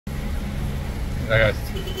Yeah guys,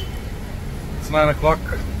 it's 9 o'clock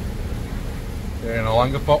here in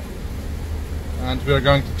Olongapo and we are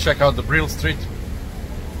going to check out the Brill street,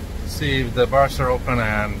 see if the bars are open,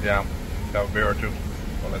 and yeah, have a beer or two.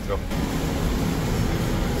 So let's go.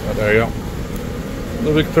 So there you go,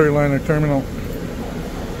 the Victory Liner terminal.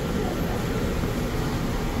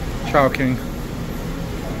 Chowking.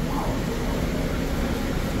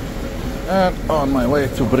 And on my way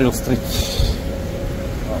to Brill Street.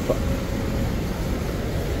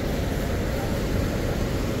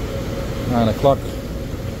 9 o'clock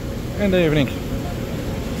in the evening.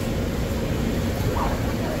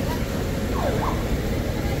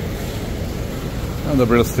 And the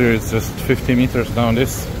Brill Street is just 50 meters down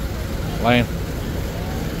this lane.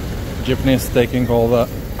 Jeepneys taking all the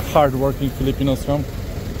hard-working Filipinos home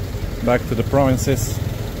back to the provinces.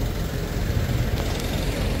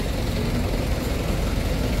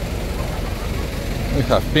 We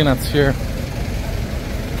have peanuts here,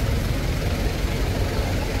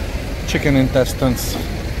 chicken intestines.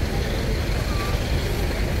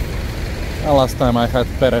 Last time I had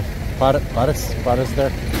pares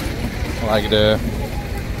there, like the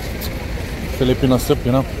Filipino soup,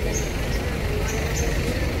 you know.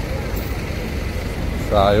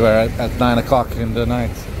 So we were at 9 o'clock in the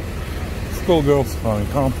night. Schoolgirls going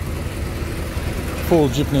home, full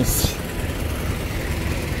jeepneys,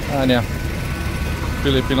 and yeah,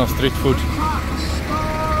 Filipino street food.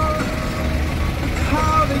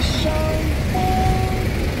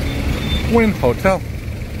 Wynn Hotel.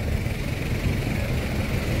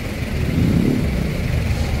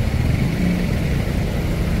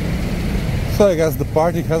 So I guess the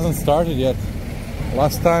party hasn't started yet.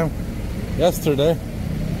 Last time, yesterday,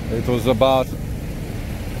 it was about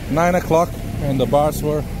 9 o'clock and the bars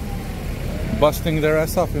were busting their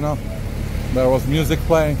ass off, you know. There was music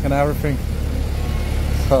playing and everything.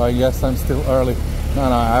 So I guess I'm still early. No,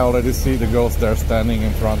 I already see the girls there standing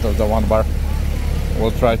in front of the one bar.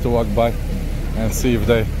 We'll try to walk by and see if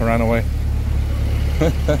they run away.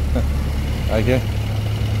 Okay.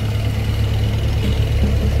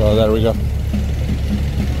 So there we go.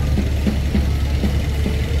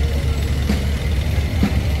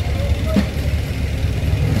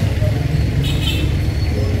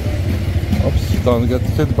 Oops, don't get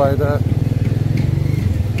hit by that.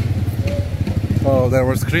 Oh, they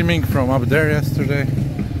were screaming from up there yesterday,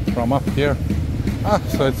 from up here.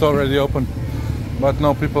 So it's already open, but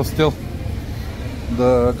no people still.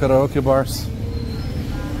 The karaoke bars.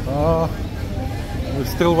 We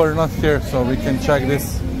still were not here, so we can check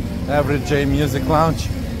this Average J Music Lounge,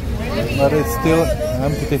 but it's still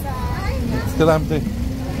empty. It's still empty.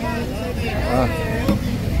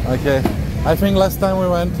 Okay, I think last time we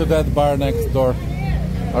went to that bar next door,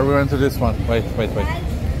 or we went to this one. Wait.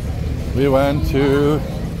 We went to,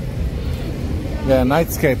 yeah,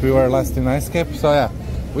 Nightscape. We were last in Nightscape, so yeah,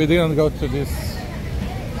 we didn't go to this.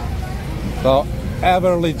 So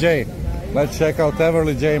Everly J, let's check out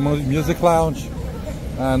Everly J Music Lounge,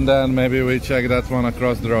 and then maybe we check that one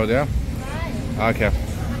across the road. Yeah, okay.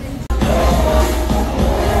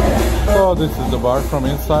 So this is the bar from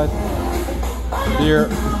inside. Here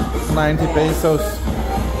 90 pesos,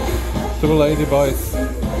 2 lady boys,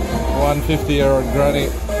 150-year-old granny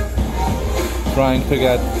trying to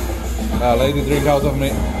get a lady drink out of me.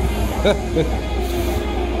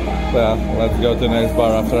 Well, let's go to the next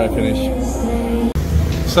bar after I finish.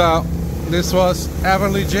 So this was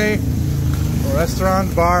Everly J,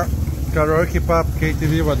 restaurant, bar, karaoke pub,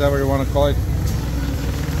 KTV, whatever you want to call it.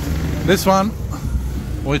 This one,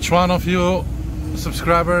 which one of you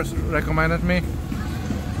subscribers recommended me,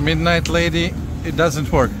 Midnight Lady, it doesn't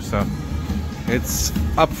work, so it's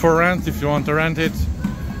up for rent. If you want to rent it,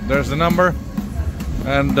 there's the number.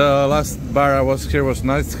 And the last bar I was here was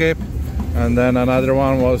Nightscape, and then another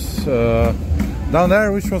one was down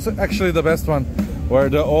there, which was actually the best one, where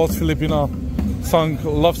the old Filipino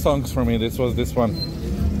love songs for me. This was this one,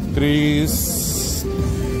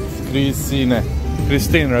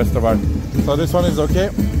 Pristine restaurant. So this one is okay.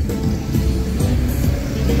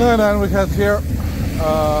 And then we had here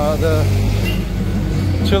the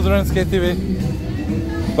children's KTV,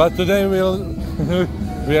 but today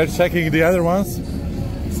we are checking the other ones.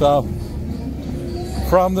 So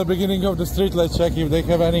from the beginning of the street, let's check if they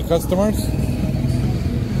have any customers,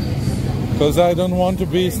 because I don't want to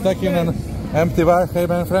be stuck in an empty bar. Hey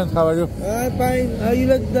my friend, how are you? Fine. You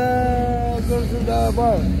let the girls to the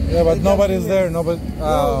bar. Yeah, but nobody's there. Nobody.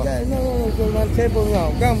 No, so my table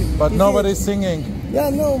now. Come. But nobody's singing. Yeah,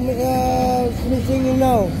 no, he's singing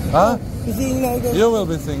now. Huh? He's singing now. You will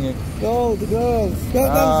be singing. No, the girls.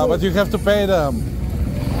 Come, but you have to pay them.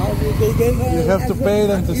 You have to pay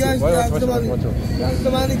them to see. Yes, Watch. that's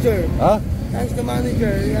the manager. Huh? That's the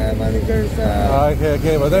manager. Yeah, manager's.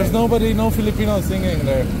 Okay, but there's nobody, no Filipino singing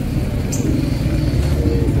there.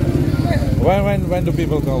 When do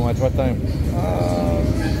people come? At what time?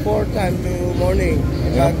 4 time to morning.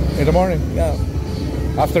 In the morning? Yeah.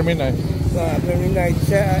 After midnight? After midnight,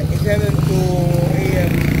 7 to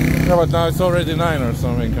a.m. Yeah, but now it's already 9 or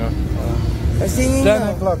something. Singing 10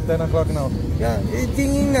 now. o'clock, 10 o'clock now. Yeah, it's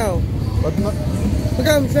singing now. But no,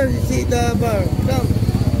 Come, sir, see the bar. Come.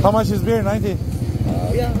 how much is beer? 90?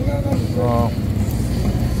 Yeah, come. Oh.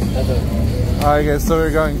 I guess so.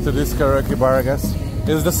 We're going to this karaoke bar, I guess.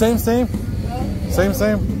 Is the same? Same?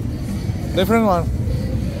 Different one?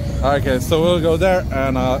 Okay, so we'll go there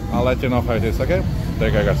and I'll let you know how it is, okay?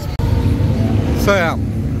 Take care, guys. So yeah,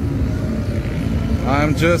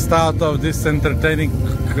 I'm just out of this entertaining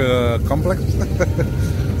complex.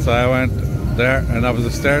 So I went there and up the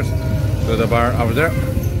stairs to the bar over there.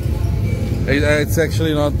 It's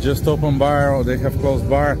actually not just open bar, they have closed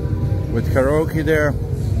bar with karaoke there.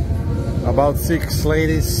 About 6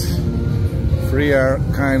 ladies. 3 are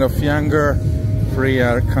kind of younger, 3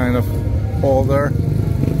 are kind of older.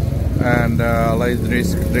 And lady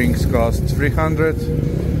drinks cost 300.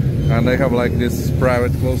 And they have like these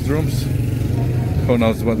private closed rooms. Who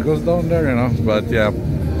knows what goes down there, you know? But yeah,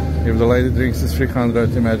 if the lady drinks is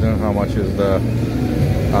 300, imagine how much is the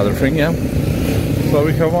other thing, yeah? So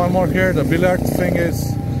we have one more here, the billiard thing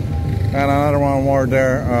is, and another one more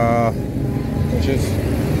there,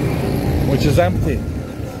 which is empty.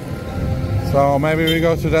 So maybe we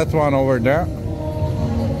go to that one over there,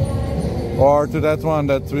 or to that one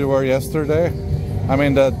that we were yesterday. I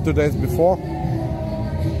mean, the 2 days before.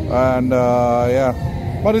 And yeah,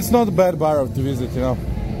 but it's not a bad bar to visit, you know.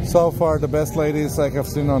 So far, the best ladies I have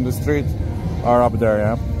seen on the street are up there,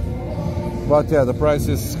 yeah. But yeah, the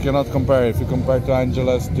prices cannot compare. If you compare to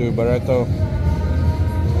Angeles, to Barreto,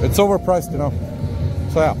 it's overpriced, you know.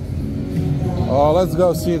 So yeah, let's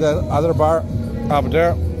go see that other bar up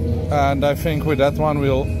there, and I think with that one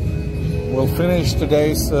we'll finish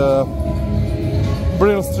today's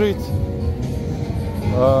Brill Street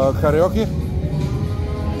karaoke.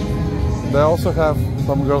 They also have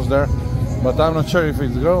some girls there, but I'm not sure if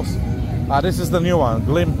it's girls. This is the new one,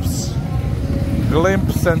 Glimpse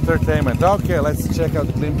Entertainment. Okay, let's check out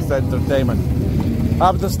Glimpse Entertainment.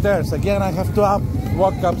 Up the stairs. Again, I have to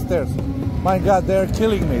walk upstairs. My God, they're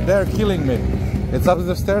killing me. It's up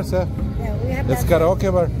the stairs, yeah? Yeah, we have it's karaoke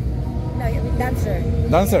bar? No, dancer.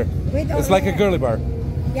 Dancer? It's like a girly bar.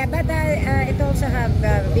 Yeah, but it also have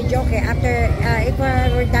video. After, if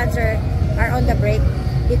our dancer are on the break,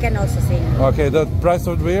 he can also sing. Okay, the price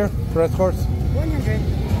of the beer, Red Horse? 100.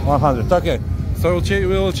 100, okay. So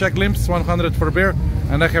we'll check Glimpse, 100 for beer,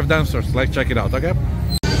 and I have dancers, like check it out, okay?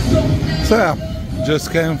 So yeah,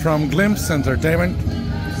 just came from Glimpse Entertainment.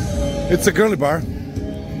 It's a girly bar.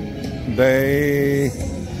 They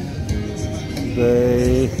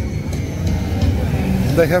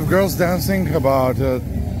have girls dancing, about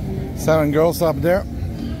 7 girls up there.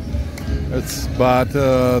 But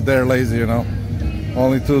they're lazy, you know.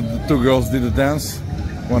 Only two girls did the dance.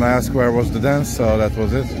 When I asked where was the dance, so that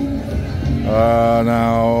was it.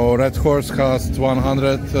 Now Red Horse costs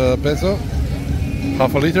 100 peso,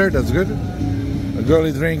 half a liter. That's good. A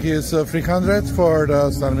girly drink is 300 for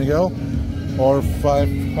the San Miguel, or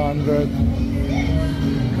 500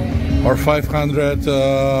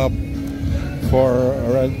 for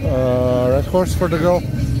Red Horse for the girl.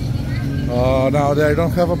 Now they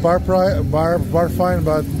don't have a bar fine,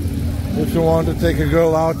 but if you want to take a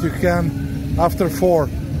girl out, you can after 4.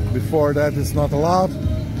 Before that, it's not allowed.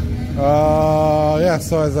 Yeah,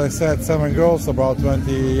 so as I said, 7 girls, about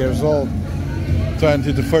 20 years old,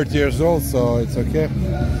 20 to 30 years old, so it's okay.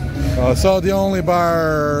 So the only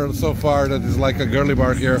bar so far that is like a girly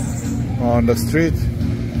bar here on the street.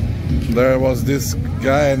 There was this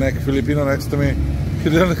guy, a Filipino next to me. He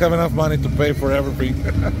didn't have enough money to pay for everything.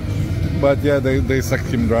 But yeah, they sucked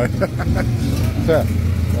him dry. Yeah.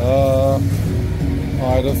 Oh,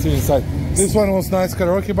 I don't see inside. This one was nice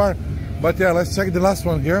karaoke bar. But yeah, let's check the last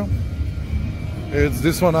one here. It's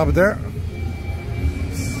this one up there.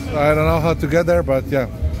 I don't know how to get there, but yeah.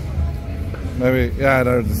 Maybe, yeah,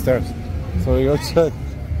 there's the stairs. So we go check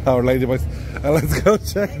our lady boys. And let's go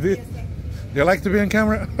check this. You like to be on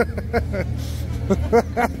camera?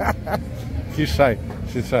 He's shy.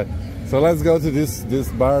 She's shy. So let's go to this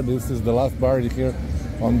bar. This is the last bar here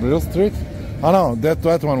on Brill Street. Oh no,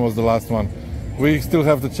 that one was the last one. We still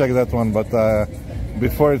have to check that one, but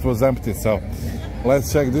before it was empty. So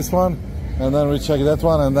let's check this one, and then we check that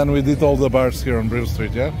one, and then we did all the bars here on Brill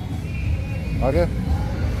Street. Yeah. Okay.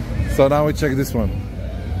 So now we check this one.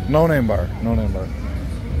 No name bar, no name bar.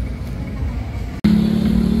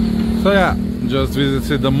 So yeah, just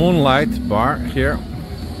visited the Moonlight bar here.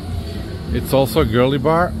 It's also a girly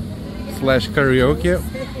bar slash karaoke.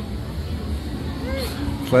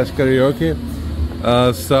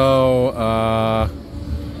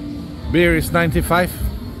 Beer is 95,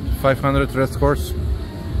 500 rest course.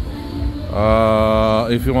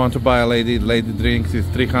 If you want to buy a lady drinks, it's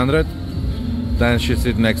 300. Then she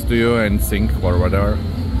sits next to you and sing or whatever.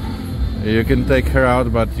 You can take her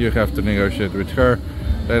out, but you have to negotiate with her.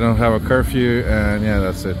 They don't have a curfew, and yeah,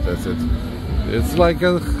 that's it. It's like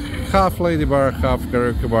a half lady bar, half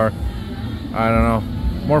karaoke bar. I don't know,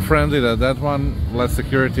 more friendly than that one, less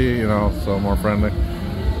security, you know, so more friendly.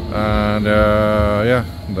 And yeah,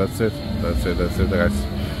 that's it guys.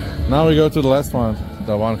 Now we go to the last one,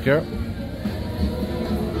 the one here.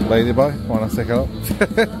 Lady boy, wanna say hello?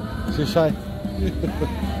 She's shy.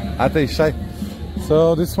 Ate is shy.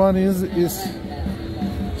 So this one is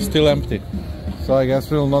still empty. So I guess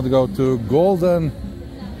we'll not go to Golden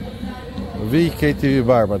VKTV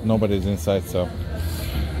bar, but nobody's inside, so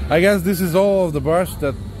I guess this is all of the bars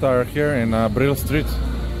that are here in Brill Street.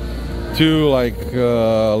 Two like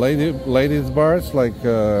ladies bars, like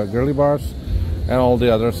girly bars, and all the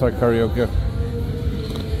others are karaoke.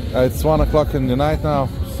 It's 1 o'clock in the night now,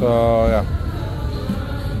 so yeah,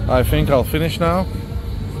 I think I'll finish now.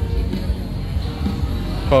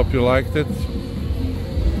 Hope you liked it.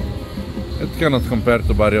 It cannot compare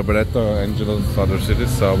to Barrio Barreto, Angeles, other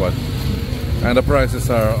cities, so but and the prices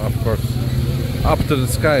are of course up to the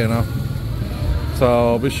sky, you know.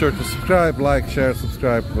 So be sure to subscribe, like, share,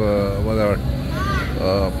 subscribe, whatever.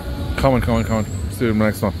 Comment. See you in the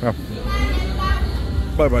next one. Yeah.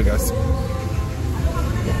 Bye bye guys.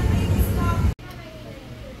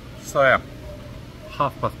 So yeah,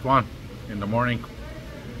 1:30 in the morning.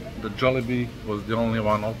 The Jollibee was the only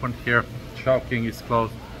one open here. Chow King is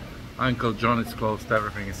closed, Uncle John is closed,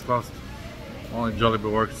 everything is closed. Only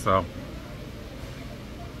Jollibee works, so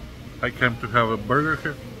I came to have a burger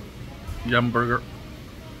here. Yum burger,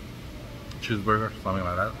 cheeseburger, something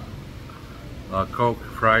like that. Coke,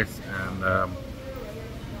 fries, and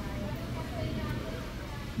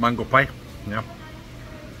mango pie. Yeah,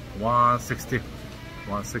 160.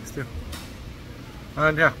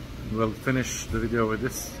 And yeah, we'll finish the video with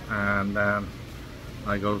this, and then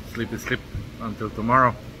I go sleep until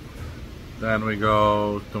tomorrow. Then we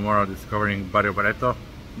go tomorrow discovering Barrio Barreto,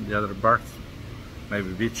 the other bars,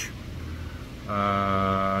 maybe beach.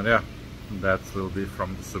 Yeah, that will be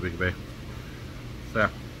from the Subic Bay. So yeah,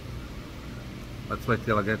 let's wait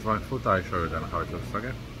till I get my food. I'll show you then how it looks.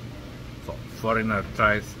 Okay, so foreigner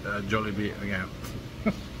tries Jollibee again.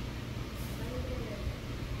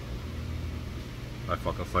 I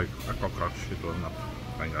focus like a cockroach. It was not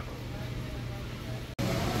like that.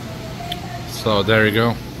 So there you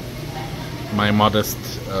go, my modest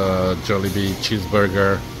Jollibee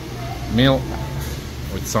cheeseburger meal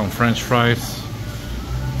with some French fries,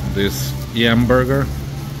 this yam burger,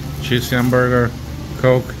 cheese yam burger,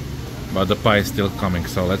 Coke, but the pie is still coming.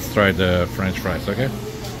 So let's try the French fries, okay?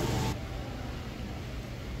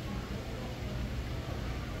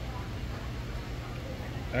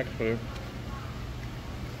 Actually,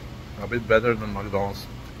 a bit better than McDonald's.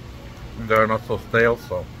 They're not so stale,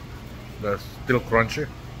 so they're still crunchy.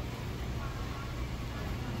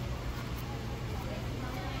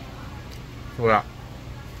 So yeah,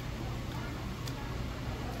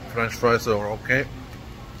 French fries are okay,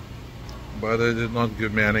 but they did not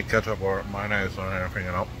give me any ketchup or mayonnaise or anything,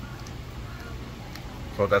 you know.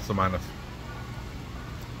 So that's a minus.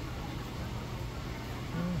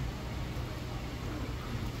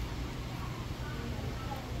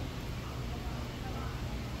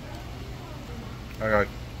 Alright,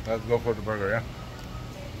 let's go for the burger, yeah?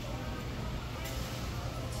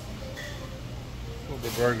 So the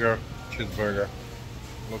burger, cheeseburger,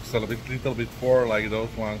 looks a little bit poor like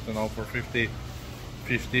those ones, you know, for 50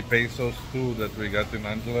 pesos too that we got in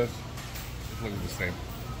Angeles. It looks the same.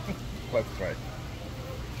 Let's try it.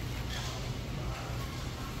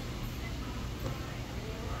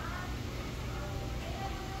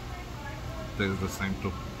 Tastes the same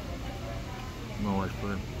too. No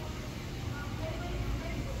explain.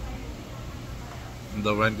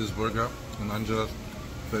 The Wendy's burger in Angeles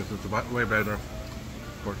tastes way better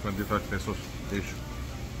for 25 pesos each.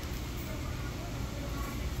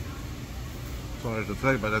 Sorry to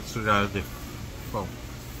say, but that's the reality. So,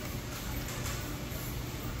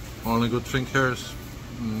 only good thing here is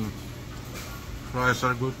fries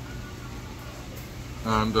are good,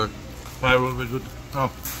 and pie will be good. Oh,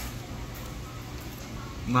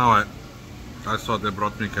 now I saw they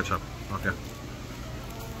brought me ketchup. Okay.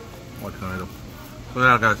 What can I do? So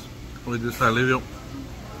yeah, guys, with this I leave you.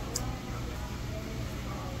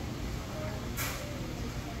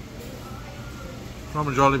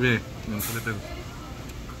 From Jollibee in the Philippines.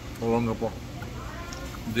 Olongapo.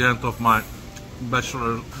 The end of my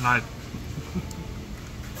bachelor night.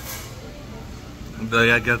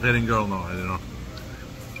 The getting girl, no, I don't know.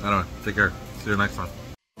 Anyway, take care. See you next time.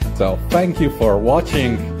 So thank you for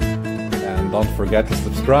watching, and don't forget to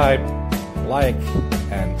subscribe, like,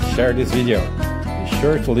 and share this video. Be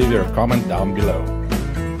sure to leave your comment down below.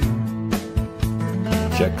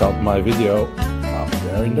 Check out my video up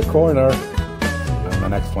there in the corner. See you on the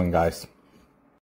next one, guys.